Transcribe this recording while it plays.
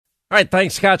All right,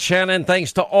 thanks, Scott Shannon.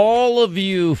 Thanks to all of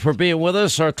you for being with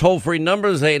us. Our toll-free number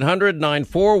is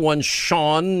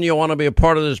 800-941-SEAN. You want to be a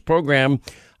part of this program.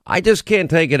 I just can't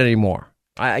take it anymore.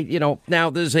 Now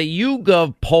there's a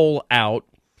YouGov poll out.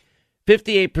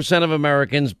 58% of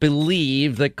Americans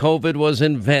believe that COVID was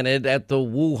invented at the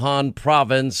Wuhan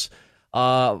province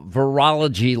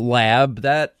virology lab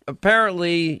that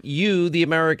apparently you, the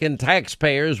American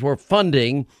taxpayers, were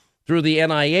funding through the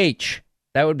NIH.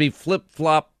 That would be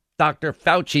flip-flop Dr.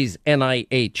 Fauci's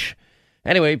NIH.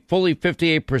 Anyway, fully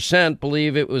 58%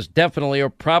 believe it was definitely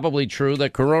or probably true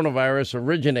that coronavirus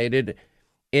originated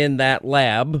in that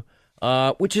lab,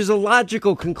 which is a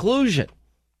logical conclusion.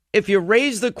 If you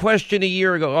raised the question a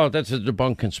year ago, oh, that's a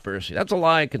debunked conspiracy. That's a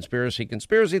lie, conspiracy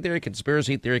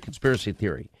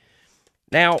theory.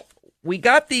 Now, we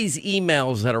got these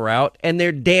emails that are out, and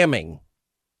they're damning.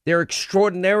 They're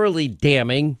extraordinarily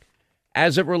damning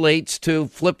as it relates to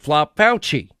flip-flop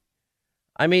Fauci.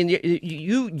 I mean,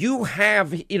 you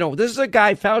have, this is a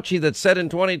guy, Fauci, that said in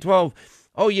 2012,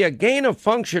 oh, yeah, gain of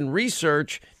function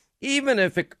research, even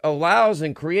if it allows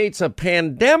and creates a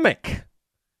pandemic,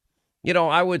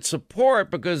 I would support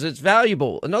because it's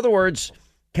valuable. In other words,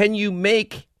 can you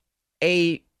make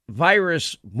a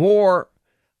virus more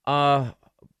powerful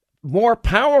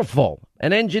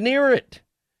and engineer it?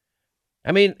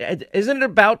 I mean, isn't it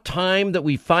about time that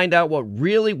we find out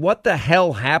what the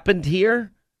hell happened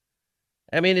here?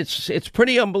 I mean, it's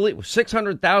pretty unbelievable.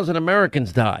 600,000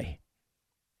 Americans die.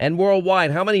 And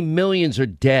worldwide, how many millions are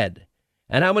dead?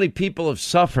 And how many people have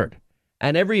suffered?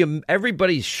 And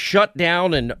everybody's shut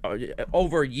down, and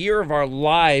over a year of our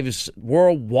lives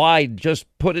worldwide just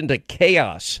put into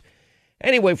chaos.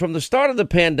 Anyway, from the start of the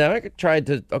pandemic, I tried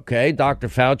to, Dr.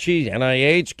 Fauci,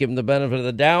 NIH, give him the benefit of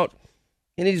the doubt.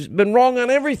 And he's been wrong on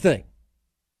everything.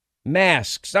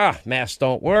 Masks. Masks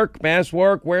don't work. Masks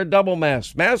work. Wear double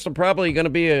masks. Masks are probably going to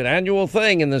be an annual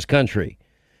thing in this country.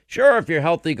 Sure, if you're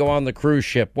healthy, go on the cruise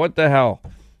ship. What the hell?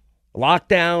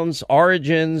 Lockdowns,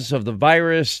 origins of the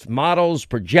virus, models,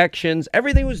 projections,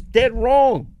 everything was dead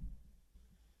wrong.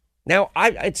 Now,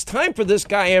 it's time for this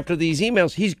guy after these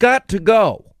emails. He's got to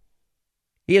go.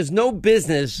 He has no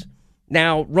business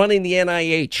now running the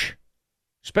NIH,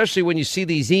 especially when you see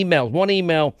these emails. One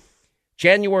email,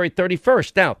 January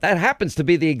 31st. Now, that happens to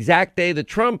be the exact day that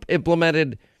Trump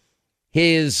implemented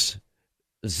his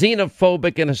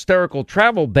xenophobic and hysterical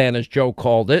travel ban, as Joe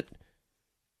called it.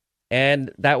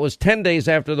 And that was 10 days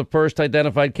after the first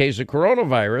identified case of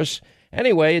coronavirus.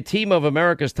 Anyway, a team of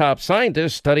America's top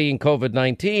scientists studying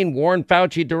COVID-19 warned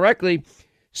Fauci directly,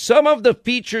 some of the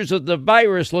features of the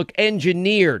virus look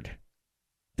engineered.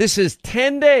 This is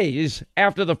 10 days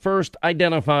after the first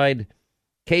identified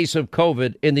case of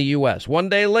COVID in the U.S. One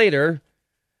day later,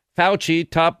 Fauci,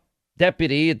 top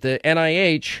deputy at the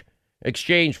NIH,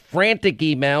 exchanged frantic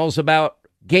emails about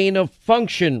gain of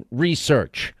function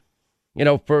research.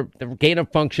 For the gain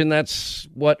of function, that's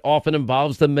what often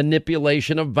involves the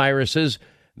manipulation of viruses,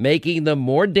 making them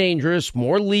more dangerous,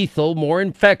 more lethal, more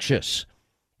infectious.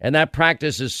 And that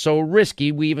practice is so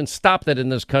risky, we even stopped it in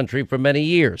this country for many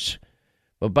years.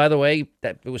 But by the way,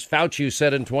 it was Fauci who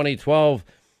said in 2012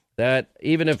 that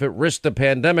even if it risked a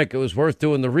pandemic, it was worth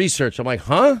doing the research. I'm like,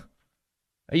 huh?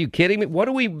 Are you kidding me? What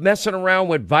are we messing around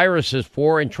with viruses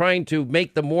for and trying to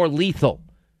make them more lethal?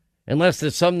 Unless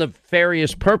there's some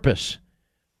nefarious purpose.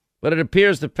 But it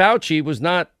appears that Fauci was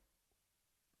not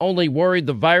only worried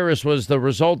the virus was the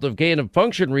result of gain of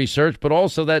function research, but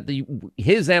also that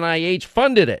his NIH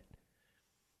funded it.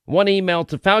 One email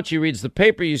to Fauci reads, the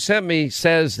paper you sent me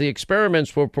says the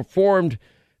experiments were performed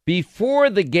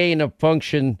before the gain of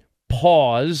function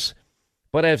pause,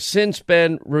 but have since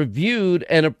been reviewed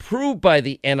and approved by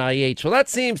the NIH. Well, that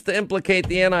seems to implicate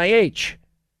the NIH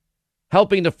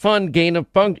helping to fund gain of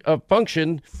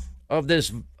function of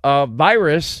this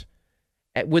virus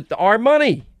with our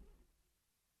money.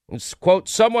 It's, quote,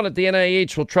 someone at the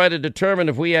NIH will try to determine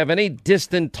if we have any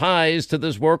distant ties to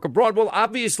this work abroad. Well,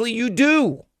 obviously you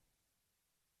do.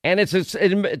 And it's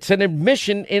an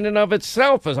admission in and of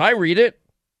itself, as I read it.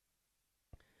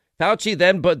 Fauci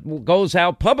then goes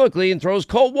out publicly and throws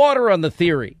cold water on the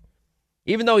theory,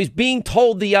 even though he's being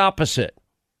told the opposite,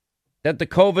 that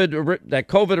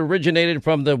COVID originated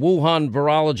from the Wuhan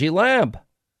virology lab.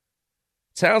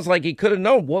 Sounds like he could have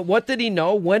known. What did he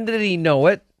know? When did he know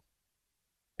it?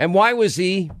 And why was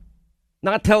he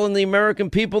not telling the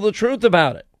American people the truth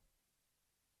about it?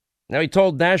 Now, he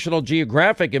told National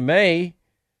Geographic in May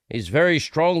he's very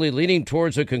strongly leaning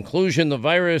towards a conclusion the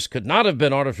virus could not have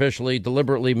been artificially,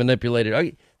 deliberately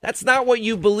manipulated. That's not what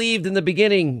you believed in the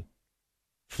beginning,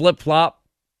 flip-flop.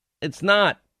 It's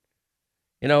not.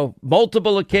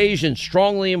 Multiple occasions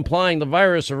strongly implying the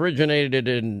virus originated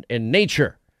in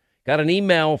nature. Got an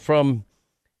email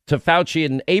to Fauci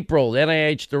in April. The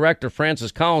NIH director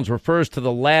Francis Collins refers to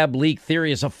the lab leak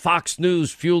theory as a Fox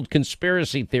News fueled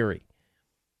conspiracy theory.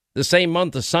 The same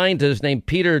month, a scientist named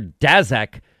Peter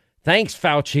Daszak thanks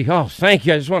Fauci. Oh, thank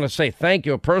you. I just want to say thank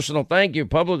you, a personal thank you,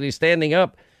 publicly standing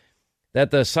up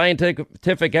that the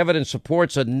scientific evidence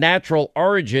supports a natural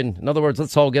origin. In other words,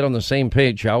 let's all get on the same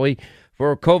page, shall we?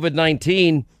 For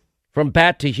COVID-19 from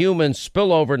bat to human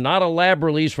spillover, not a lab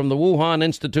release from the Wuhan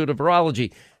Institute of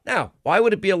Virology. Now, why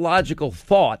would it be a logical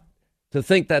thought to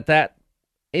think that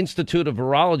Institute of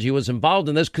Virology was involved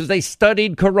in this? Because they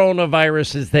studied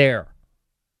coronaviruses there.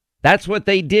 That's what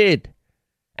they did.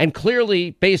 And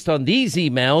clearly, based on these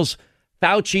emails,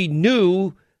 Fauci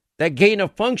knew that gain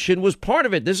of function was part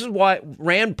of it. This is why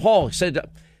Rand Paul said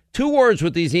 2 words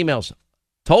with these emails.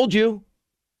 Told you.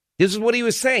 This is what he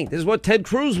was saying. This is what Ted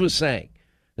Cruz was saying.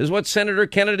 This is what Senator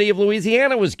Kennedy of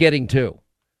Louisiana was getting to.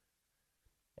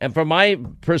 And from my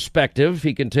perspective,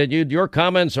 he continued, your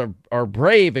comments are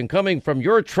brave, and coming from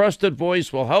your trusted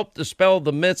voice will help dispel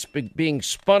the myths being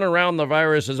spun around the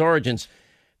virus's origins.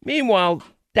 Meanwhile,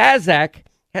 Daszak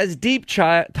has deep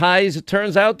ties, it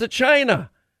turns out, to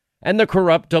China and the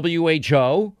corrupt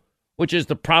WHO, which is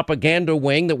the propaganda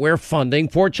wing that we're funding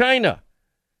for China.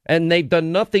 And they've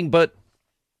done nothing but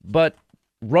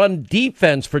run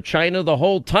defense for China the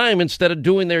whole time instead of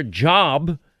doing their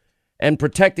job and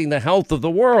protecting the health of the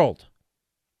world.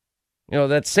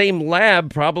 That same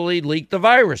lab probably leaked the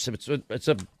virus.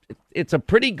 It's a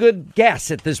pretty good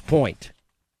guess at this point.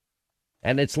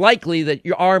 And it's likely that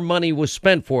our money was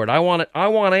spent for it. I want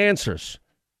answers.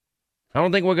 I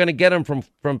don't think we're going to get them from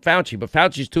Fauci, but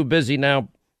Fauci's too busy now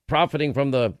profiting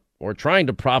trying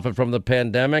to profit from the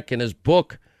pandemic. In his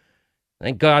book,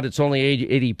 thank God it's only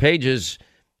 80 pages,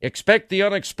 Expect the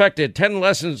Unexpected, 10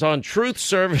 Lessons on Truth,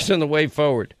 Service, and the Way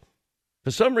Forward.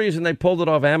 For some reason, they pulled it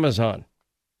off Amazon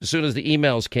as soon as the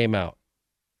emails came out.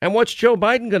 And what's Joe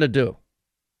Biden going to do?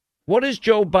 What is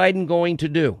Joe Biden going to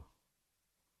do?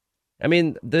 I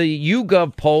mean, the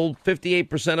YouGov poll,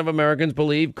 58% of Americans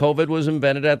believe COVID was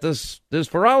invented at this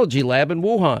virology lab in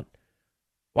Wuhan.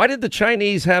 Why did the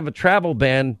Chinese have a travel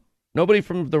ban? Nobody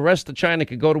from the rest of China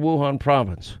could go to Wuhan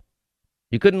province.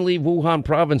 You couldn't leave Wuhan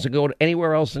province and go to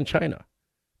anywhere else in China.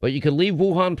 But you could leave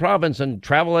Wuhan province and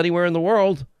travel anywhere in the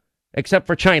world except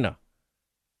for China.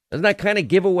 Doesn't that kind of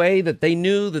give away that they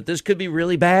knew that this could be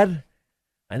really bad?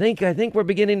 I think we're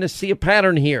beginning to see a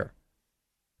pattern here.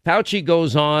 Fauci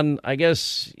goes on, I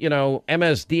guess,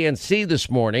 MSDNC this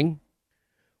morning,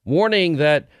 warning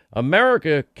that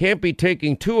America can't be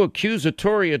taking too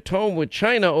accusatory a tone with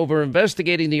China over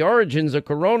investigating the origins of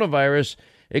coronavirus.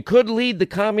 It could lead the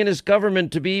communist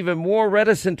government to be even more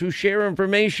reticent to share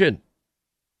information.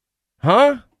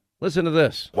 Huh? Listen to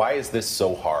this. Why is this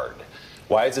so hard?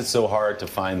 Why is it so hard to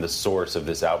find the source of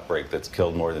this outbreak that's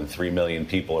killed more than 3 million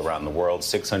people around the world,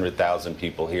 600,000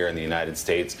 people here in the United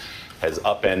States, has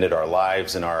upended our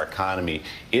lives and our economy?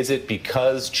 Is it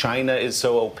because China is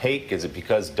so opaque? Is it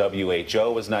because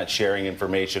WHO is not sharing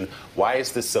information? Why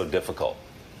is this so difficult?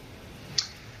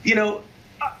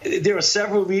 There are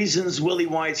several reasons, Willie,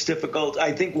 why it's difficult.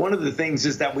 I think one of the things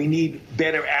is that we need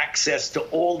better access to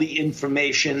all the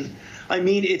information. I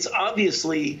mean, it's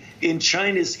obviously in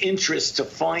China's interest to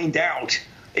find out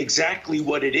exactly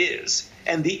what it is.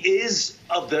 And the is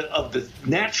of the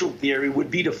natural theory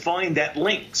would be to find that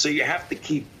link. So you have to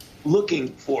keep looking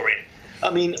for it. I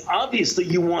mean, obviously,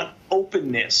 you want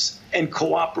openness and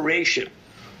cooperation.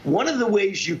 One of the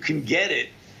ways you can get it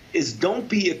is don't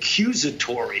be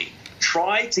accusatory.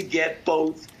 Try to get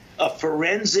both a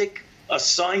forensic, a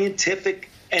scientific,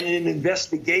 and an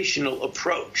investigational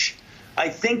approach. I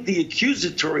think the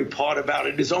accusatory part about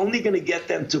it is only going to get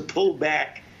them to pull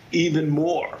back even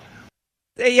more.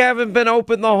 They haven't been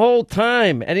open the whole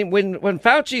time. And when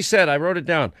Fauci said, I wrote it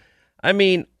down, I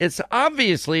mean, it's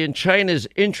obviously in China's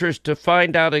interest to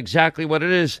find out exactly what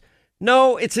it is.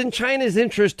 No, it's in China's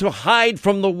interest to hide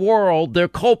from the world their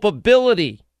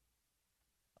culpability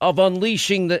of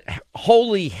unleashing the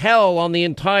holy hell on the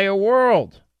entire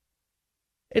world.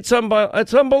 It's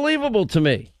unbelievable to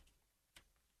me.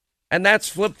 And that's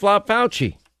flip-flop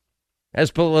Fauci,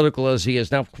 as political as he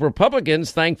is. Now,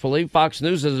 Republicans, thankfully, Fox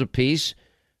News has a piece.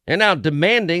 They're now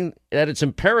demanding that it's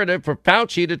imperative for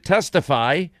Fauci to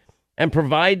testify and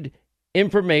provide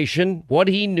information, what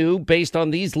he knew based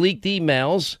on these leaked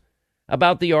emails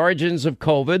about the origins of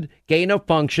COVID, gain of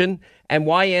function, and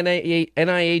why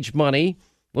NIH money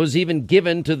was even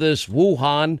given to this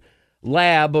Wuhan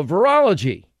lab of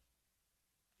virology.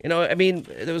 You know, I mean,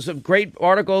 there was a great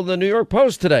article in the New York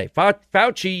Post today.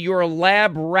 Fauci, you're a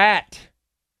lab rat.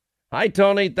 Hi,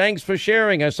 Tony. Thanks for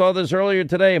sharing. I saw this earlier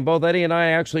today, and both Eddie and I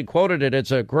actually quoted it.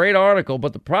 It's a great article,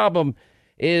 but the problem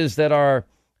is that our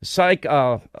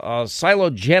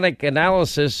phylogenetic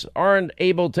analysis aren't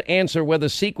able to answer whether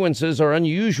sequences are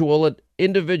unusual at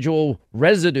individual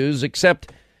residues,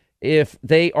 except if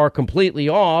they are completely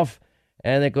off.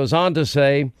 And it goes on to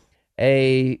say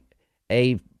a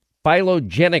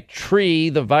phylogenetic tree,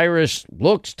 the virus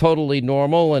looks totally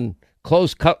normal, and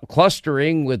close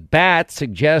clustering with bats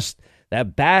suggests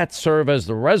that bats serve as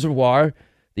the reservoir.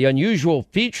 The unusual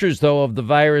features, though, of the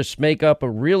virus make up a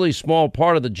really small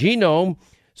part of the genome,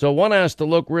 so one has to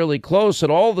look really close at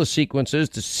all the sequences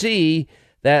to see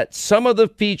that some of the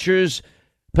features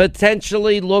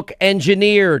potentially look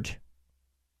engineered.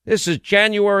 This is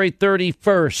January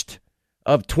 31st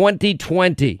of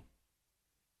 2020.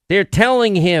 They're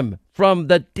telling him from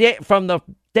the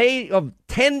day of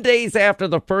 10 days after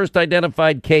the first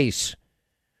identified case.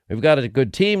 We've got a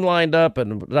good team lined up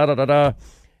and da-da-da-da.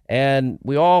 And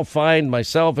we all find,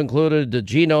 myself included, the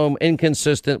genome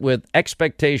inconsistent with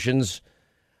expectations,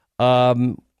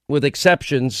 with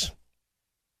exceptions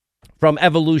from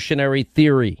evolutionary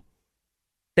theory.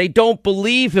 They don't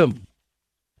believe him.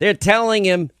 They're telling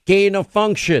him gain of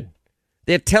function.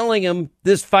 They're telling him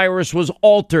this virus was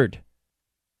altered.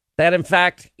 That, in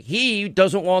fact, he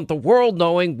doesn't want the world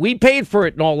knowing we paid for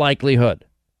it in all likelihood.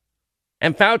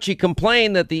 And Fauci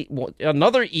complained that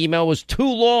another email was too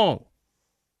long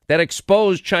that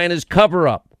exposed China's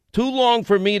cover-up. Too long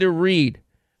for me to read.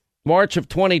 March of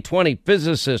 2020,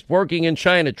 physicists working in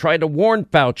China tried to warn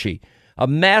Fauci a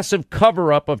massive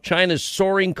cover-up of China's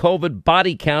soaring COVID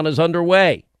body count is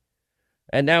underway.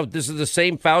 And now this is the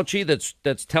same Fauci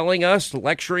that's telling us,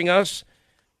 lecturing us,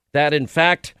 that in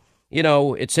fact, you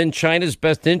know, it's in China's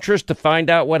best interest to find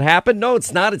out what happened. No,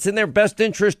 it's not. It's in their best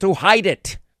interest to hide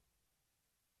it.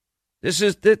 This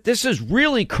is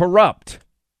really corrupt.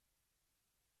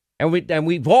 And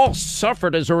we've all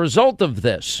suffered as a result of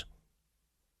this.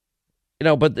 You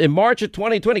know, but in March of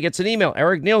 2020, gets an email.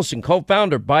 Eric Nielsen,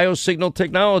 co-founder, Biosignal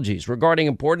Technologies, regarding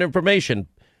important information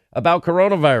about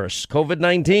coronavirus,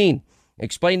 COVID-19.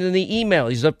 Explained in the email,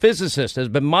 he's a physicist, has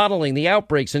been modeling the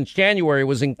outbreak since January,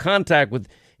 was in contact with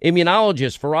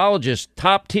immunologists, virologists,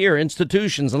 top-tier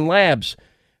institutions and labs.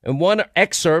 In one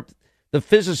excerpt, the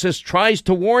physicist tries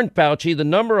to warn Fauci the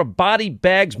number of body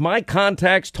bags my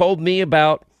contacts told me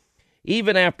about,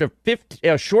 even after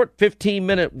short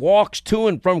 15-minute walks to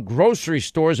and from grocery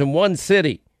stores in one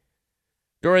city.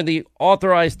 During the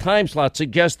authorized time slot,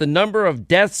 suggests the number of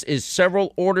deaths is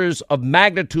several orders of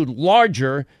magnitude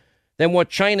larger than what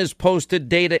China's posted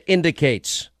data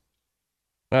indicates.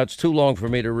 Now, it's too long for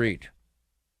me to read.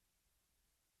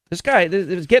 This guy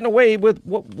is getting away with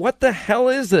what the hell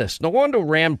is this? No wonder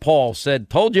Rand Paul said,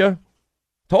 told you.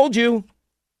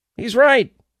 He's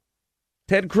right.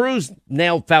 Ted Cruz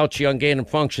nailed Fauci on gain of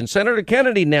function. Senator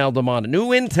Kennedy nailed him on it. New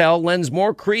intel lends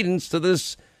more credence to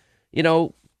this,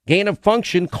 gain of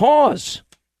function cause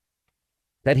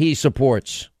that he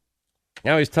supports.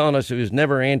 Now he's telling us he was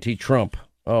never anti-Trump.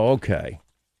 Oh, okay.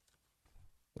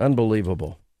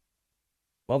 Unbelievable.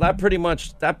 Well, that pretty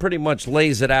much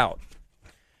lays it out.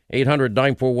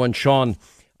 800-941-SEAN.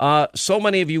 So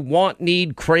many of you want,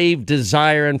 need, crave,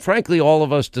 desire, and frankly, all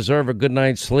of us deserve a good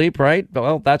night's sleep, right?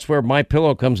 Well, that's where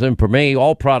MyPillow comes in for me.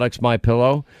 All products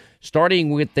MyPillow, starting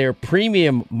with their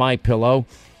premium MyPillow.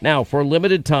 Now, for a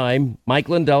limited time, Mike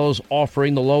Lindell is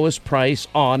offering the lowest price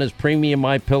on his premium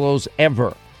MyPillows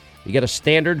ever. You get a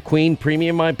standard queen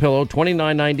premium MyPillow,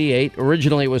 $29.98.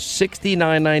 Originally, it was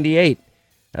 $69.98.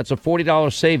 That's a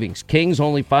 $40 savings. King's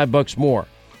only $5 more.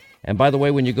 And by the way,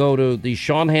 when you go to the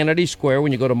Sean Hannity Square,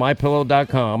 when you go to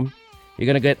MyPillow.com, you're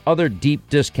going to get other deep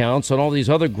discounts on all these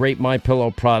other great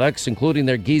MyPillow products, including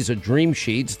their Giza Dream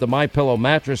Sheets, the MyPillow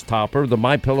mattress topper, the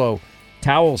MyPillow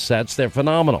towel sets. They're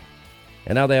phenomenal.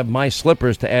 And now they have My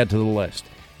Slippers to add to the list.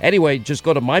 Anyway, just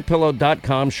go to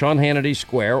MyPillow.com, Sean Hannity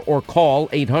Square, or call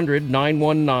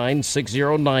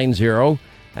 800-919-6090,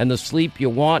 and the sleep you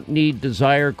want, need,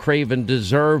 desire, crave, and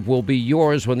deserve will be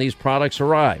yours when these products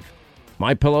arrive.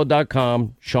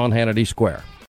 MyPillow.com, Sean Hannity Square.